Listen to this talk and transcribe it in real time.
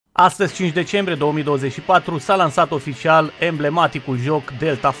Astăzi, 5 decembrie 2024, s-a lansat oficial emblematicul joc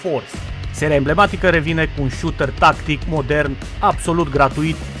Delta Force. Seria emblematică revine cu un shooter tactic modern, absolut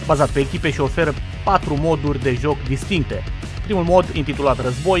gratuit, bazat pe echipe și oferă 4 moduri de joc distincte. Primul mod, intitulat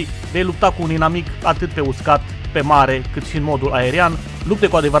Război, vei lupta cu un inamic atât pe uscat, pe mare, cât și în modul aerian, lupte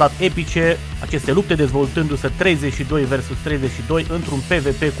cu adevărat epice, aceste lupte dezvoltându-se 32 vs 32 într-un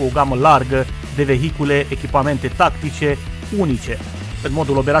PvP cu o gamă largă de vehicule, echipamente tactice unice. În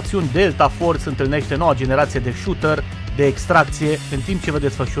modul operațiuni, Delta Force întâlnește noua generație de shooter de extracție, în timp ce vă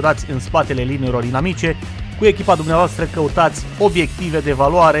desfășurați în spatele liniilor inamice. Cu echipa dumneavoastră căutați obiective de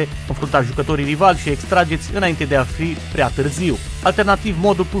valoare, înfruntați jucătorii rivali și extrageți înainte de a fi prea târziu. Alternativ,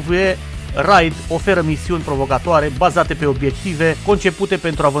 modul PvE Raid oferă misiuni provocatoare bazate pe obiective concepute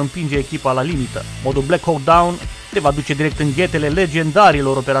pentru a vă împinge echipa la limită. Modul Black Hawk Down te va duce direct în ghetele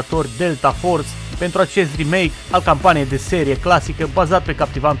legendarilor operatori Delta Force pentru acest remake al campaniei de serie clasică bazat pe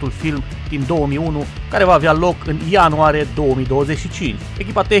captivantul film din 2001, care va avea loc în ianuarie 2025.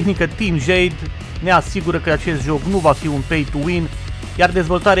 Echipa tehnică Team Jade ne asigură că acest joc nu va fi un pay to win, iar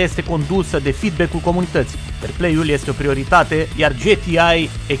dezvoltarea este condusă de feedback-ul comunității. Fairplay-ul este o prioritate, iar GTI,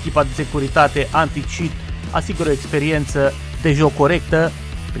 echipa de securitate anti-cheat, asigură o experiență de joc corectă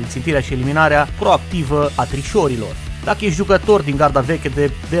prin țintirea și eliminarea proactivă a trișorilor. Dacă ești jucător din garda veche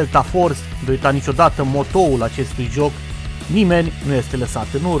de Delta Force, nu uita niciodată motoul acestui joc: nimeni nu este lăsat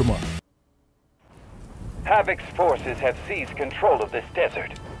în urmă. Havoc's forces have seized control of this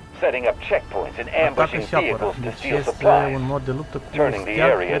desert, setting up checkpoints and ambushing vehicles to steal supplies, turning the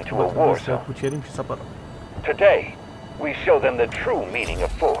area into a war zone. Today, we show them the true meaning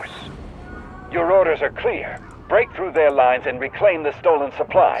of force. Your orders are clear. Break through their lines and reclaim the stolen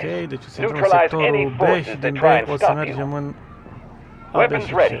supplies. Neutralize any forces that try and stop you. Weapons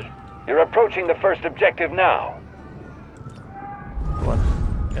ready. You're approaching the first objective now. Bun.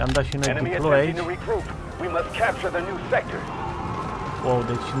 I-am dat și noi deploy aici. We must capture the new sector. Wow,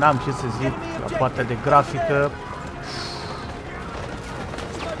 deci n-am ce să zic la partea de grafică.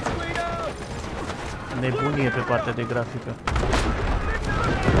 Nebunie pe partea de grafică.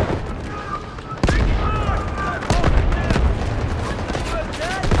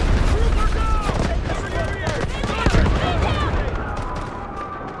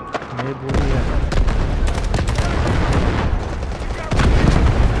 Nebunie.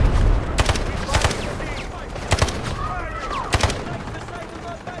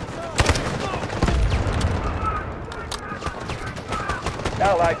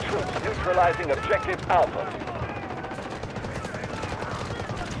 Allied troops neutralizing objective Alpha.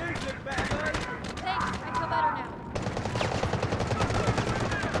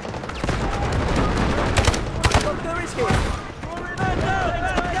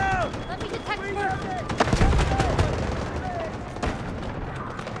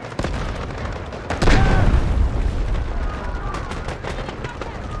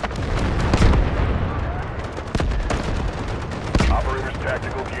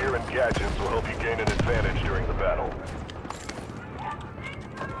 Tactical gear and gadgets will help you gain an advantage during the battle.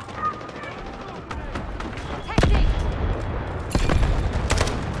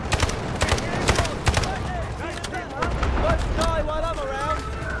 Let's die while I'm around.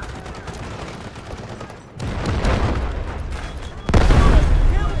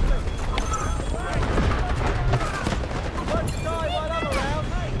 Let's die while I'm around.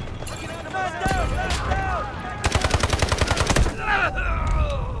 Man down, man down.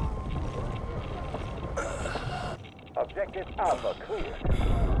 Objective Alpha clear.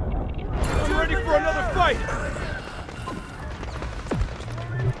 I'm ready for another fight!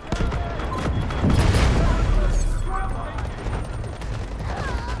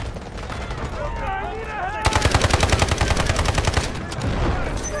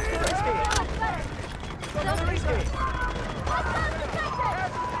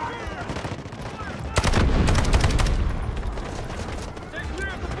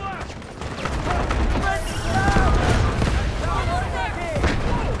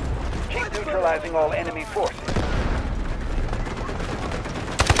 Neutralizing all enemy forces.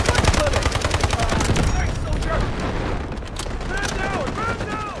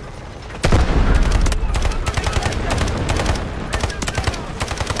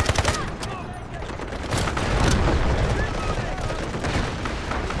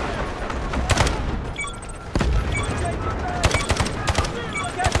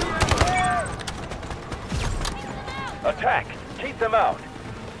 Attack! Keep them out!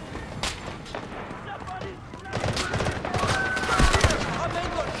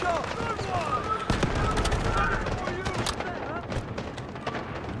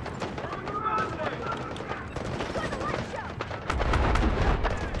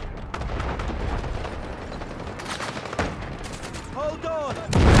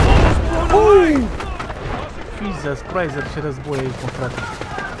 Jesus Christ, ce război e aici, frate.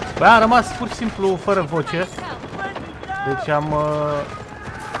 Băi, am rămas pur și simplu fără voce. Deci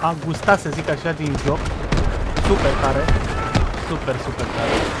am gustat, să zic așa, din joc. Super tare. Super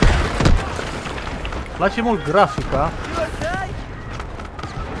tare. Place mult grafica.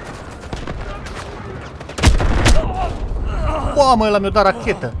 Mamă, ăla mi-a dat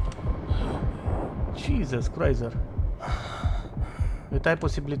rachetă. Jesus Christ. Uite, ai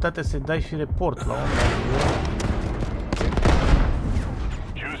posibilitatea să dai și report la un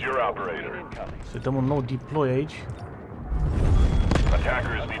să dăm un nou deploy aici.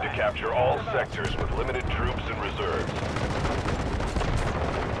 Attackers need to capture all sectors with limited troops and reserves.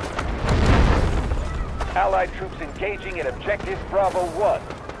 Allied troops engaging at objective Bravo 1.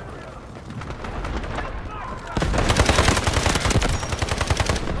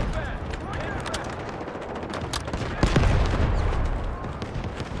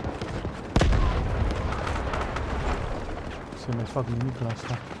 Să mai fac nimic la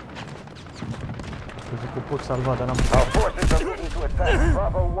asta. Să zic că o pot salva, dar n-am... Our forces are moving to attack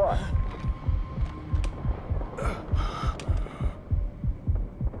Bravo 1.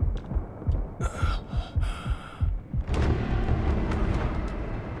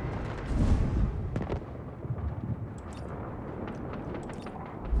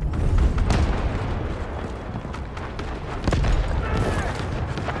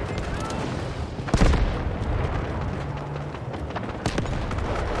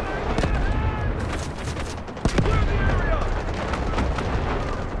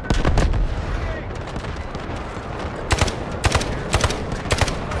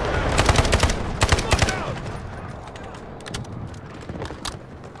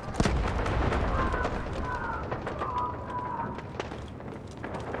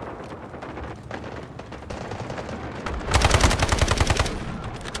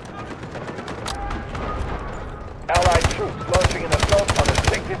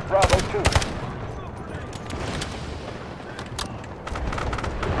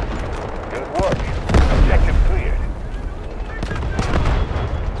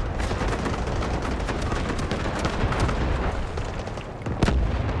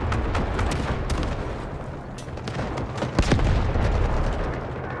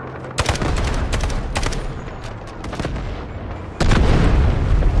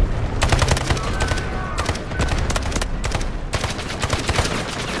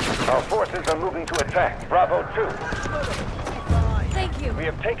 Are moving to attack Bravo 2. Thank you. We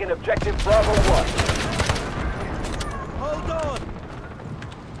have taken objective Bravo 1. Hold on.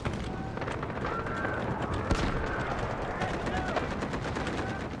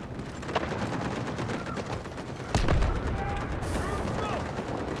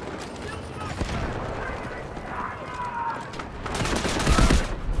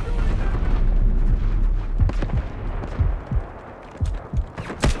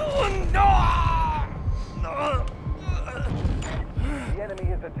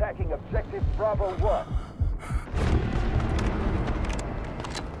 Attacking objective Bravo 1.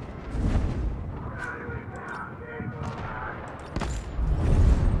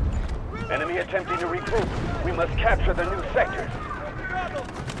 Enemy attempting to regroup. We must capture the new sectors.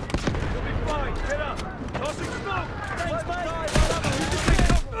 You'll be fine. Get up. Tossing smoke. Thanks, mate.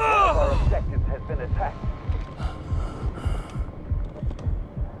 Our objective has been attacked.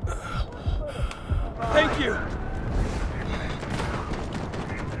 Thank you.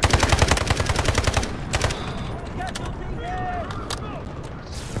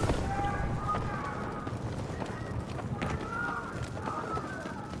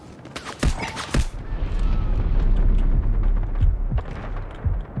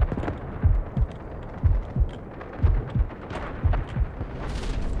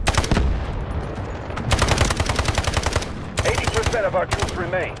 Of our troops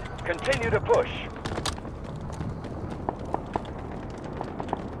remain. Continue to push.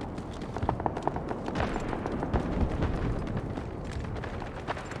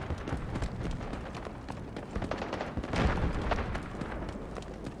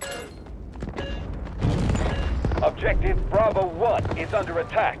 Objective Bravo 1 is under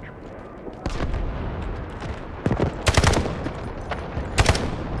attack.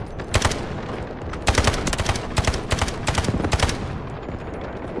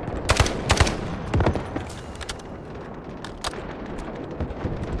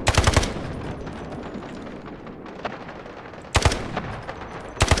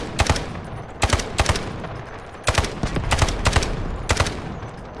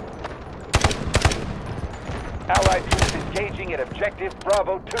 Allied troops engaging at objective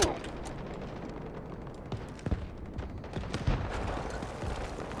Bravo 2.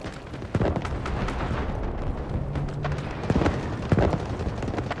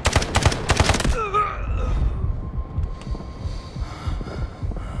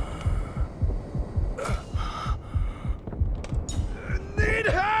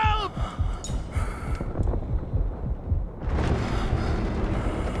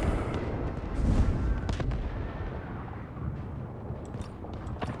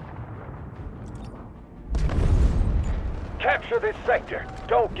 Capture this sector.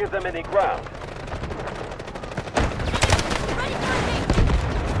 Don't give them any ground. Ready for me!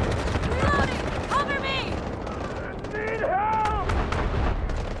 Reloading! Cover me! Need help!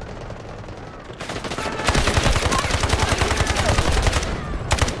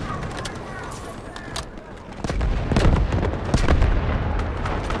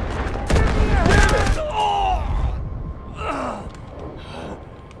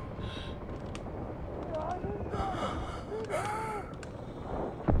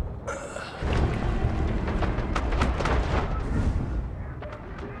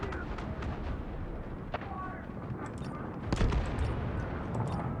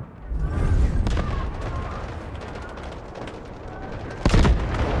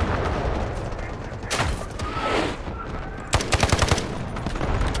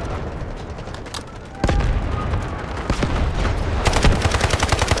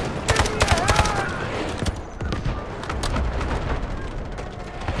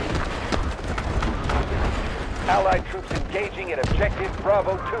 Allied troops engaging at objective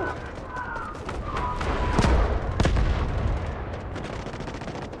Bravo 2.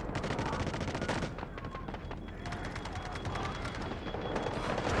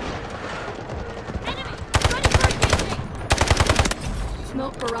 Enemy! Ready for engaging!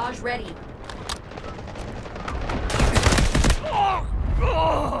 Smoke barrage ready.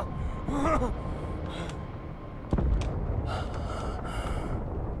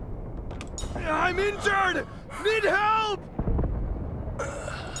 I'm injured! Need help!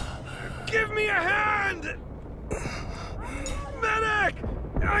 Give me a hand! Medic!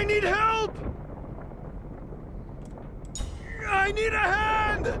 I need help! I need a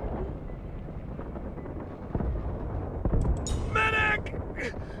hand! Medic!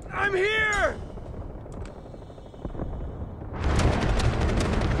 I'm here!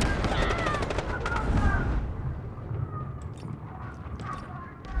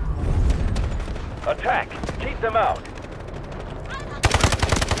 Attack! Keep them out!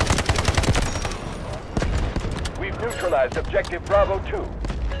 We've neutralized objective Bravo 2.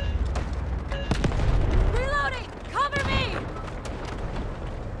 Reloading! Cover me!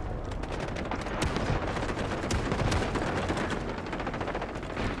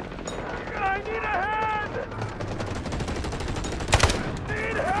 I need a hand!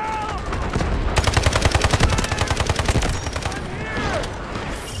 Need help!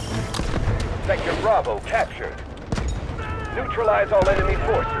 Sector Bravo captured. Neutralize all enemy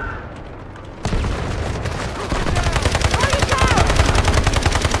forces.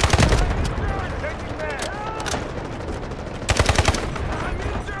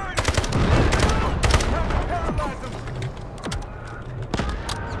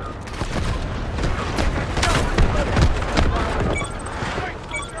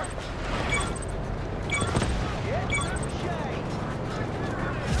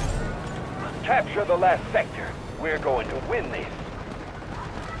 Capture the last sector. We're going to win this.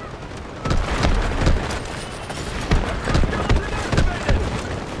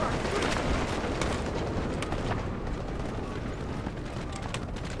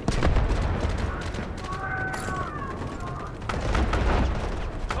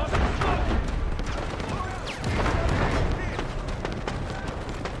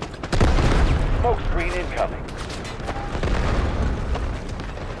 Smoke screen incoming.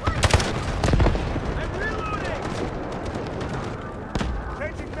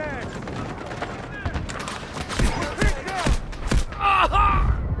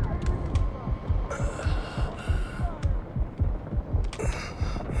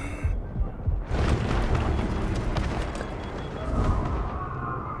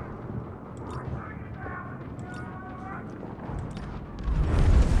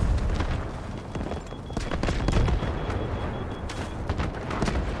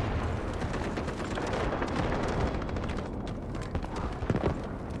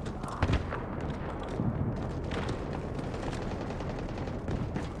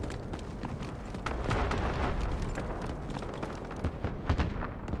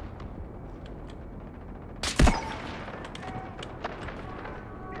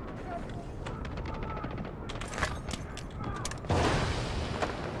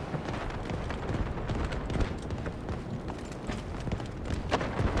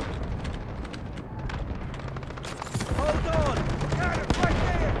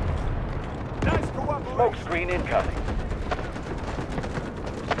 Smoke screen incoming.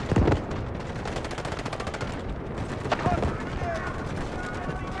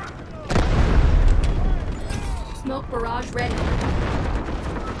 Smoke barrage ready.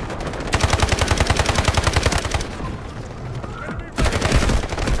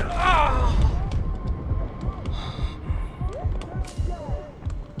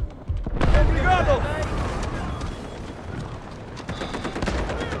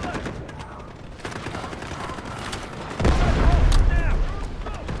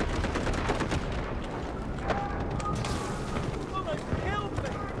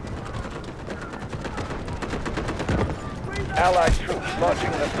 Allied troops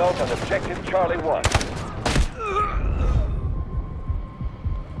launching an assault on objective Charlie 1.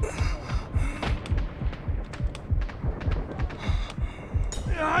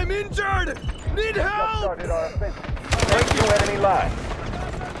 I'm injured! Need Just help! started our offensive. Break through enemy lines.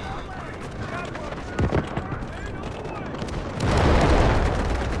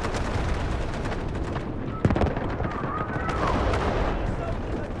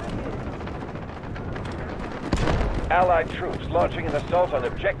 Allied troops launching an assault on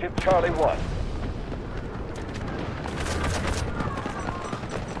objective Charlie 1.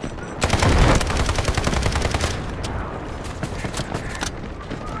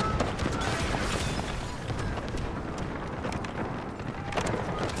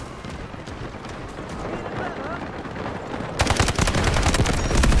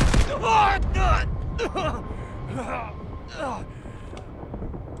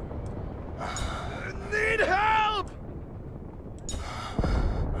 Need help!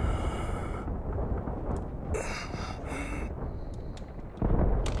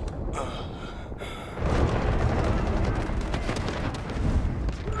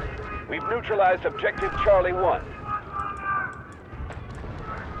 We've neutralized objective Charlie 1.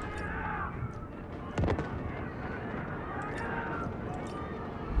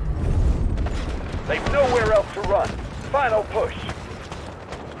 They've nowhere else to run. Final push.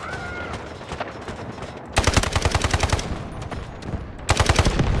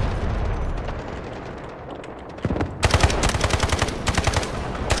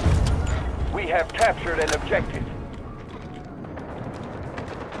 We have captured an objective.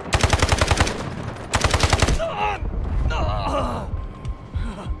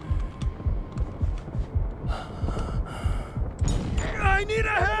 I need a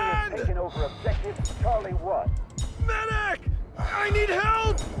hand! Taken over objective Charlie 1. Medic! I need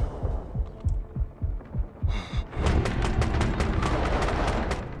help!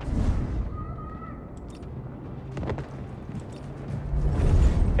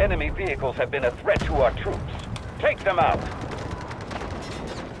 Enemy vehicles have been a threat to our troops. Take them out.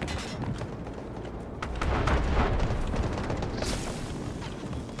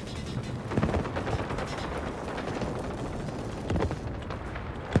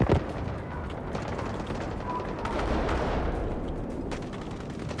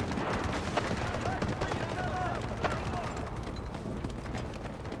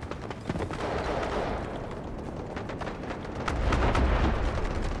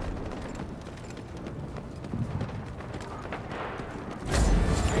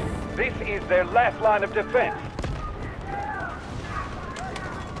 This is their last line of defense.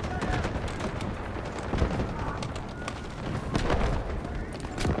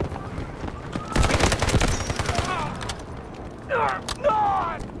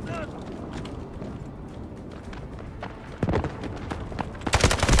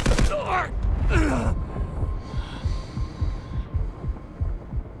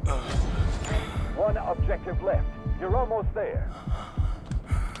 One objective left. You're almost there.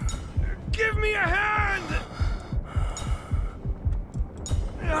 Give me a hand!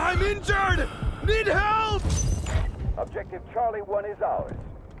 I'm injured! Need help! Objective Charlie 1 is ours.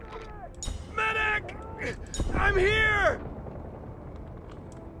 Medic! I'm here!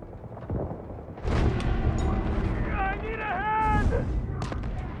 I need a hand!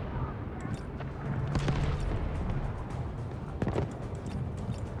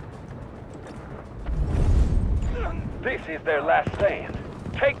 This is their last stand.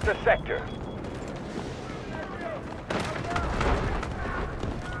 Take the sector.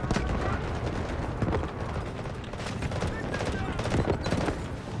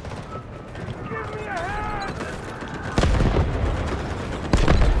 Give me a hand!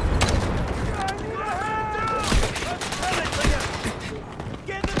 I need a hand!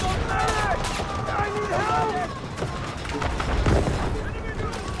 Get them on medic! I need help!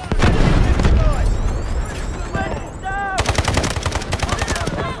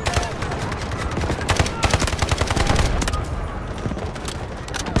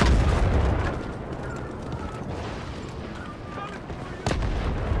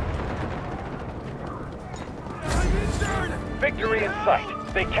 Victory in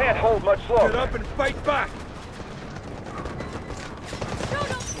sight. They can't hold much Get longer. up and fight back!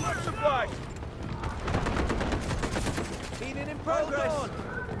 Blood supply! Healing in progress.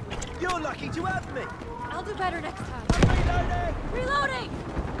 You're lucky to have me. I'll do better next time. I'm Reloading! reloading.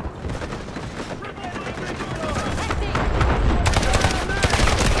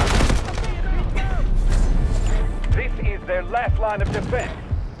 This is their last line of defense.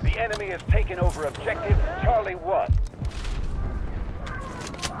 The enemy has taken over objective Charlie 1.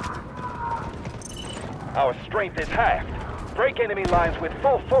 Our strength is halved. Break enemy lines with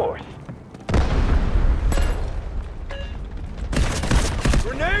full force.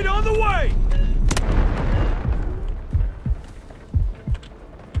 Grenade on the way!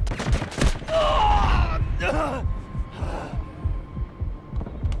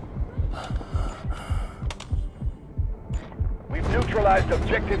 We've neutralized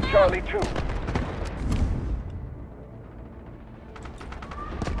objective Charlie 2.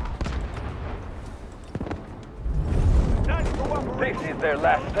 This is their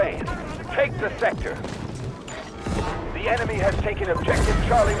last stand. Take the sector. The enemy has taken objective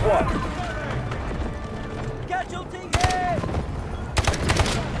Charlie 1. Casualty here!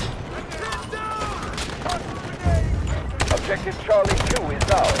 Objective Charlie 2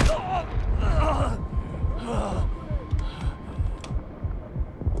 is ours.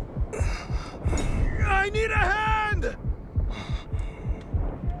 I need a hand!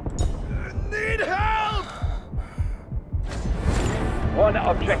 Need help! One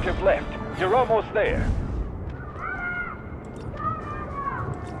objective left. You're almost there.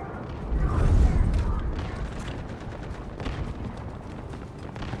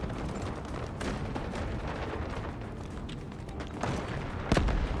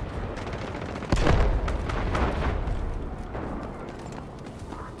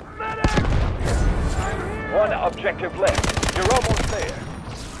 One objective left. You're almost there.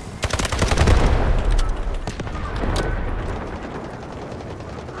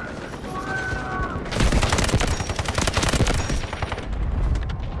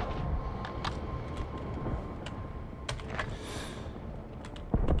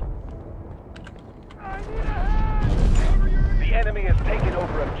 The enemy has taken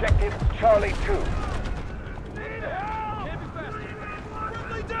over objective Charlie 2.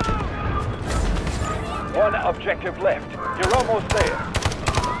 One objective left. You're almost there.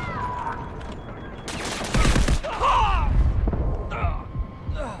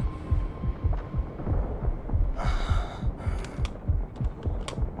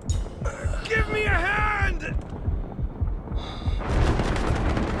 Give me a hand!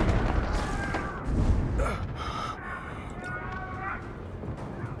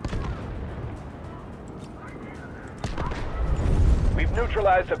 We've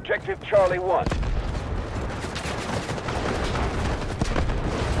neutralized objective Charlie 1.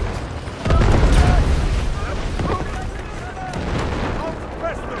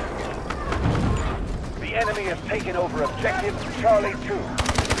 The enemy has taken over objective Charlie 2.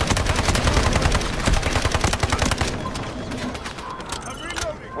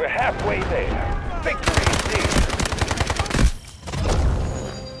 We're halfway there. Victory is near.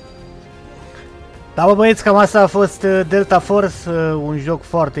 Da, bă, băieți, cam asta a fost Delta Force, un joc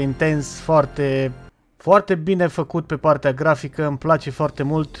foarte intens, foarte bine făcut pe partea grafică, îmi place foarte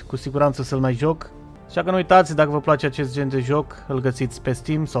mult, cu siguranță să-l mai joc. Așa că nu uitați, dacă vă place acest gen de joc, îl găsiți pe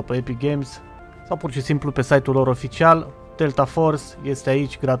Steam sau pe Epic Games sau pur și simplu pe site-ul lor oficial. Delta Force este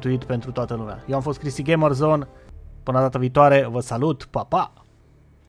aici gratuit pentru toată lumea. Eu am fost Cristi Gamerzone, până data viitoare, vă salut, pa, pa!